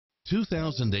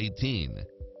2018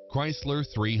 Chrysler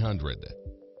 300.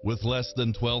 With less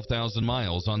than 12,000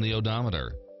 miles on the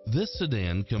odometer, this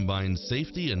sedan combines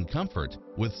safety and comfort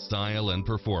with style and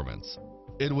performance.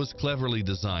 It was cleverly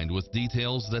designed with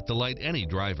details that delight any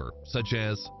driver, such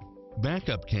as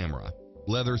backup camera,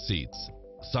 leather seats,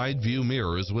 side view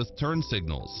mirrors with turn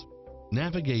signals,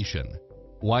 navigation,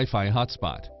 Wi-Fi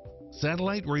hotspot,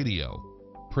 satellite radio,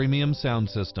 premium sound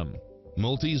system,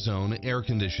 multi-zone air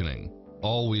conditioning,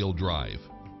 all-wheel drive,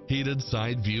 heated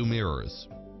side view mirrors.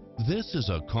 This is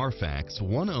a Carfax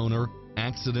one-owner,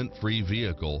 accident-free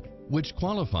vehicle which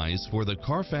qualifies for the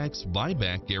Carfax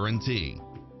buyback guarantee.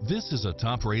 This is a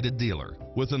top-rated dealer.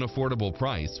 With an affordable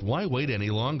price, why wait any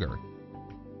longer?